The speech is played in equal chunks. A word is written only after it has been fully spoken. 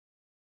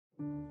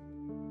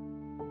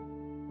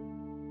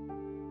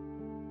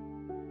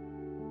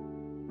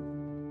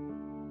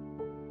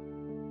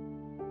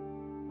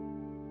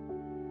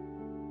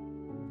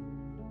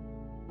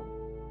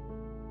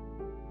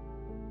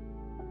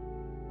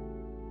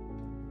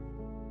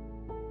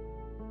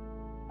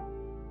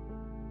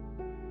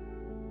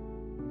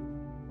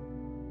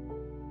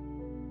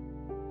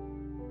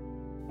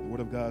The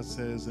Word of God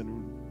says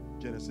in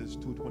Genesis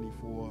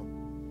 2:24,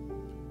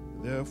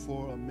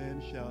 therefore a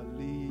man shall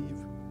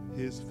leave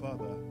his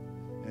father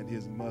and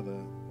his mother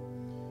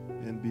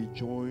and be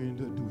joined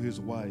to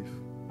his wife,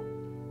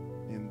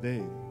 and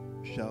they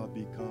shall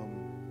become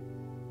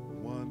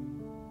one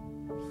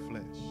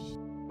flesh.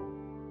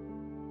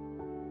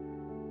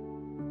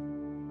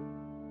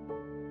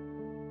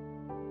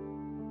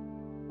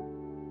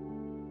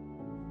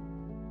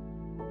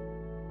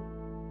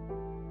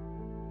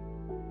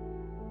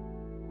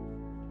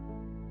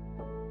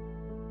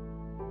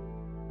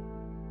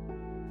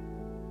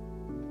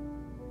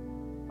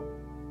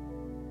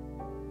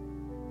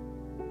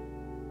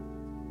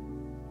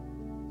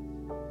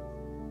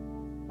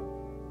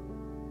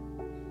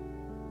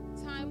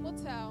 Time will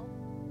tell.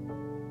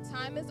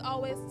 Time is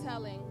always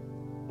telling.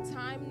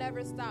 Time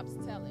never stops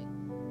telling.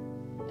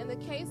 In the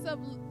case of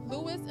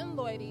Louis and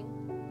Loydie,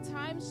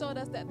 time showed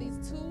us that these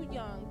two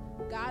young,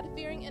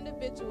 God-fearing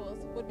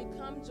individuals would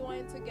become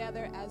joined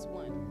together as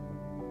one.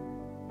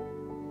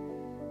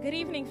 Good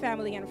evening,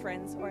 family and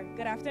friends, or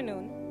good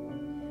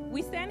afternoon.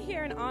 We stand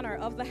here in honor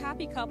of the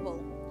happy couple,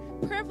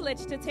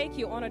 privileged to take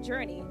you on a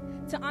journey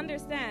to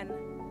understand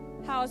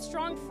how a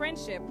strong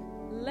friendship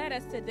led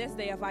us to this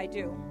day of I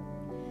Do.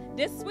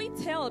 This sweet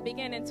tale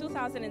began in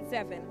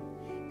 2007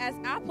 as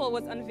Apple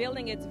was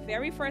unveiling its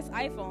very first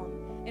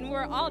iPhone, and we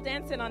were all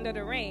dancing under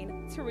the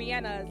rain to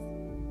Rihanna's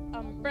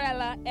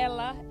Umbrella,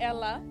 Ella,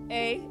 Ella,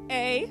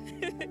 A.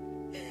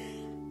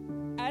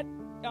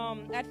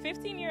 At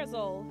 15 years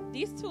old,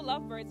 these two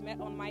lovebirds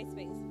met on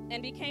MySpace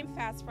and became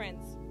fast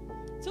friends.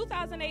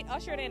 2008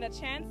 ushered in a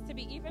chance to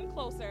be even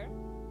closer,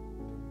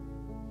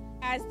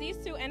 as these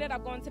two ended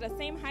up going to the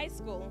same high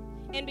school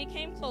and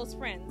became close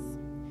friends.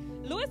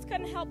 Louis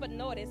couldn't help but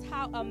notice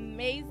how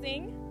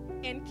amazing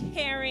and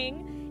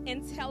caring,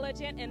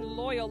 intelligent, and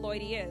loyal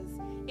Loydie is.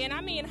 And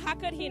I mean, how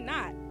could he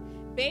not?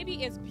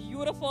 Baby is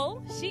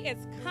beautiful, she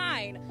is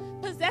kind,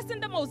 possessing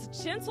the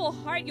most gentle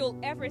heart you'll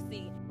ever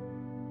see.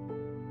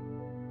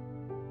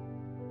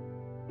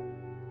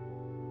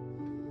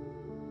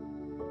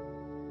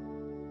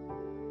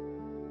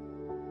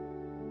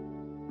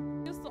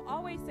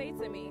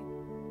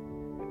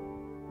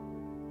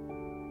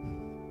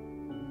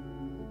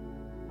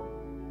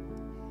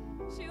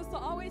 She used to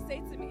always say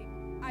to me,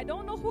 I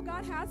don't know who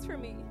God has for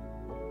me.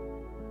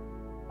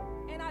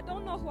 And I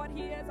don't know what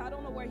he is. I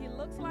don't know where he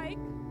looks like.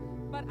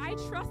 But I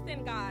trust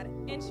in God.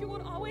 And she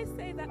would always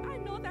say that I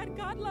know that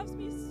God loves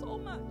me so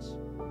much.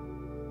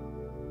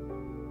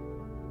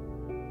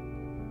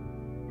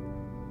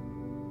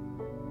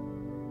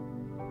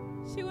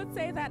 She would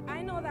say that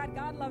I know that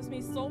God loves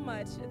me so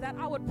much that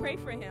I would pray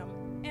for him.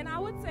 And I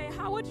would say,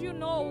 how would you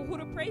know who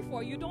to pray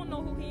for? You don't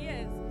know who he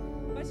is.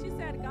 But she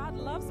said, God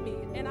loves me,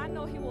 and I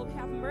know he will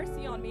have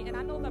mercy on me, and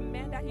I know the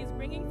man that he's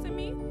bringing to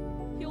me,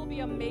 he will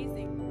be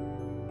amazing.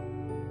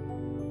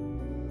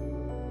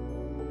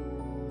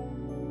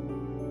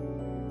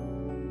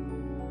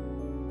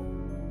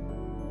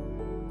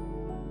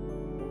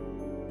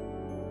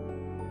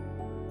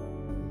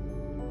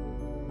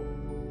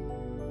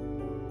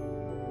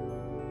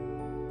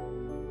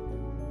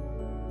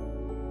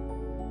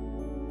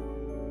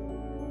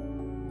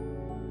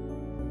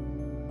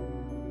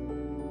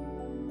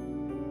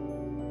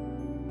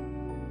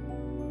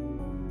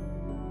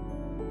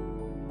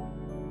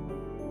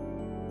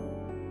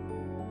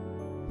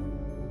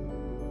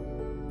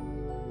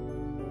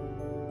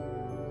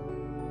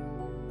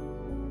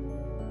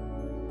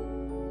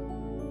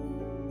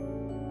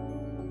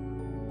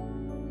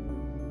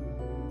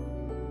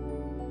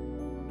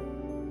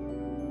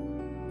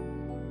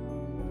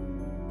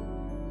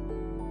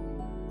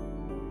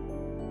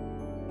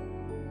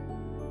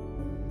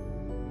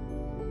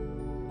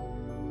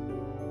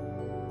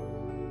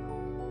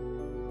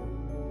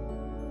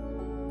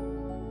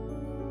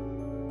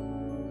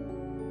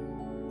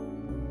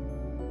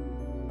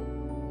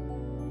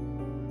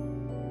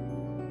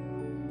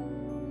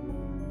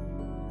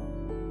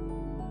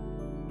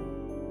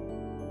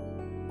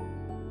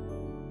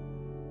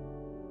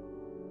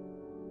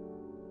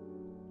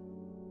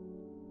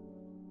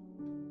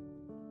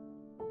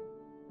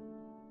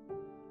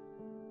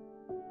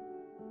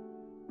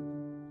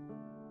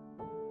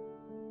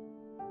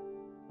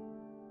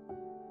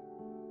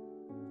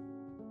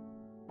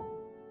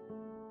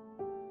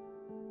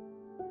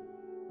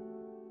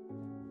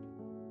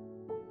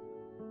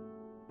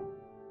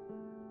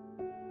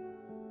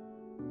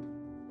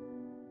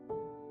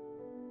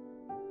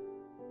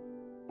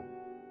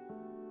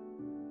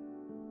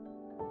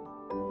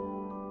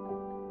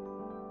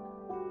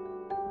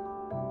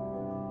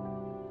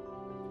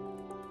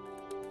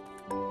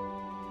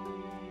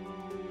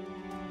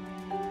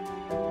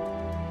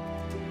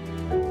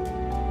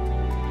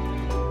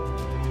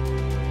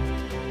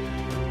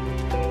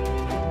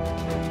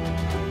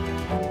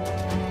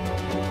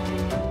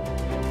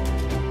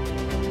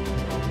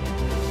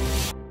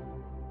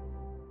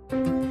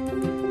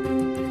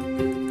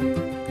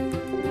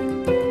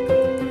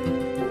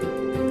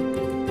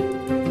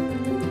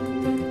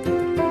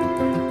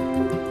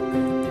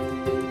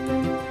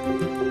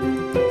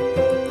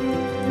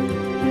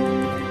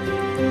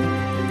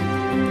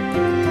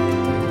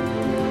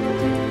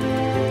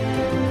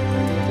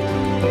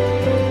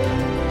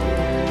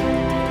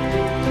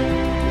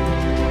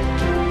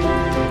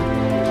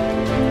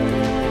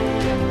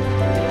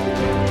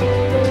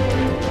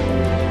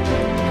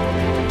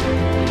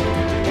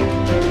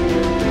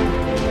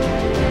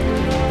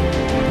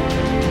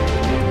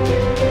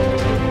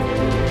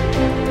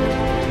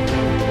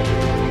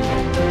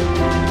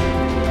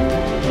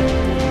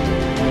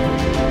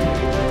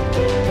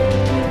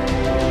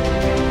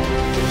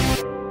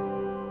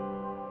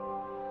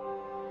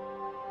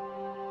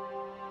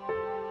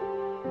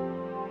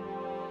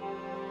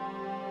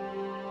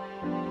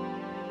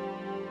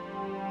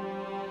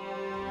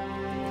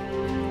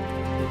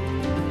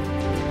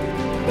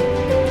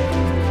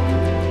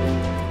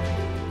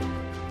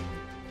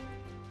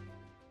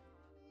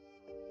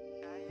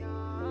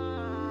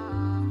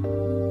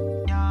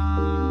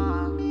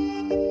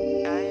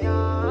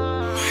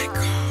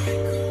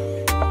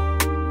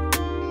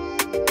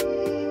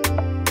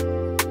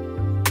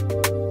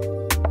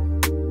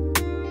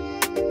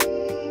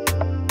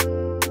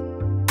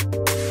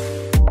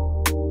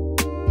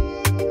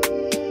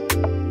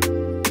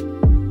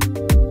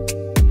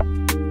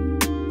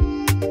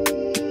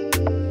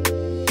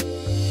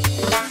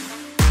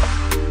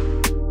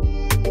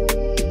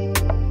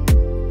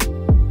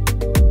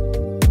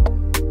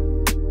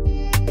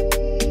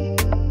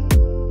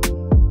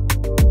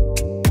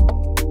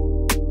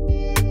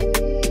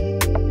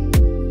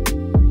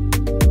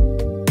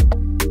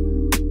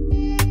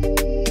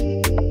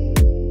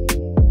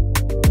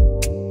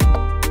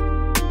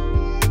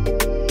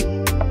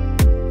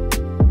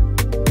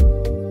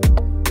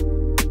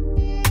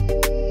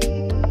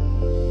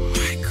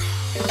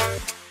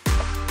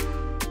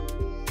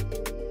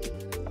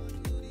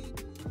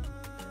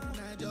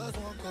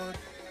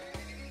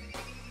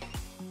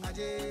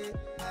 Aje,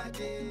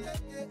 Aje,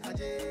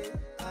 Aje,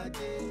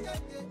 Aje,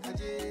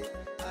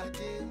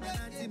 Aje,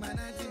 Aje,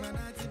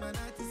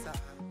 Manati, sa.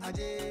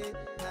 Aje,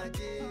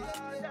 Aje,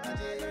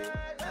 Aje,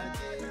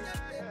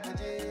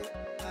 Aje,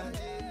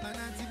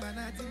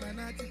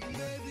 Manati,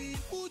 baby,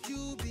 would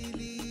you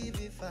believe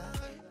if I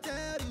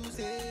tell you,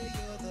 say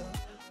you're the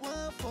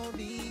one for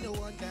me, no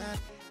one can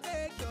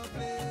take your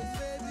place,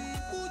 baby,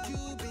 would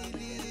you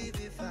believe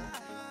if I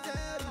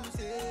tell you,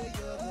 say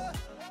you're the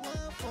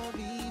one for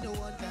me, no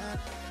one can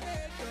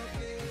take your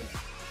place,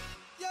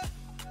 yeah,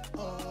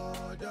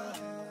 oh, yeah,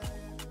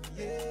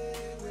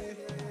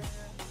 baby.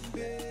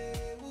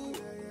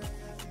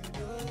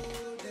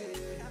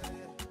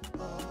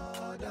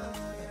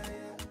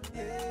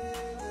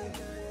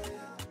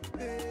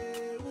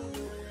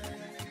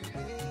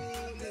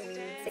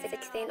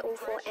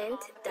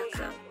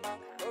 end.com.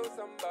 Oh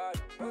somebody,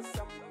 oh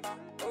somebody,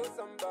 oh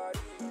somebody,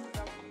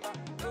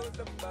 oh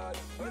somebody,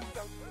 oh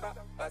somebody,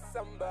 oh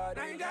somebody.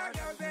 Nine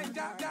girls and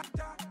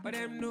but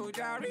them know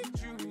that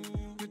it's you.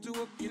 You to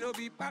work, you know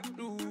be back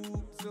do.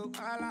 So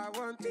all I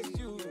want is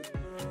you.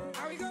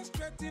 How we go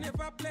straight in if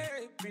I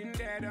play? Been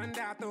there, done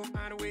that, oh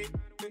and wait.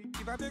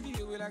 If I take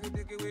you away, I can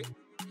take away.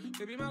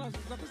 Baby, my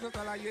love is so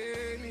call I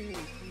me.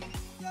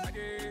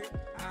 Ade,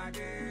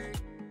 ade,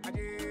 ade,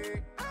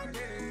 ade.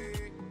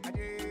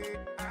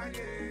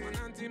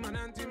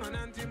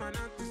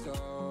 Mananti,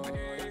 so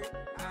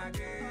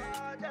ade,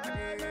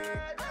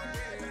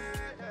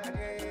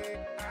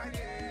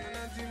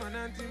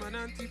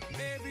 mananti,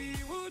 baby,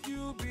 would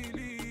you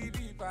believe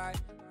if I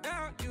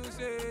tell you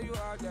say you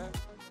are the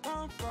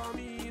one for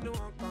me, no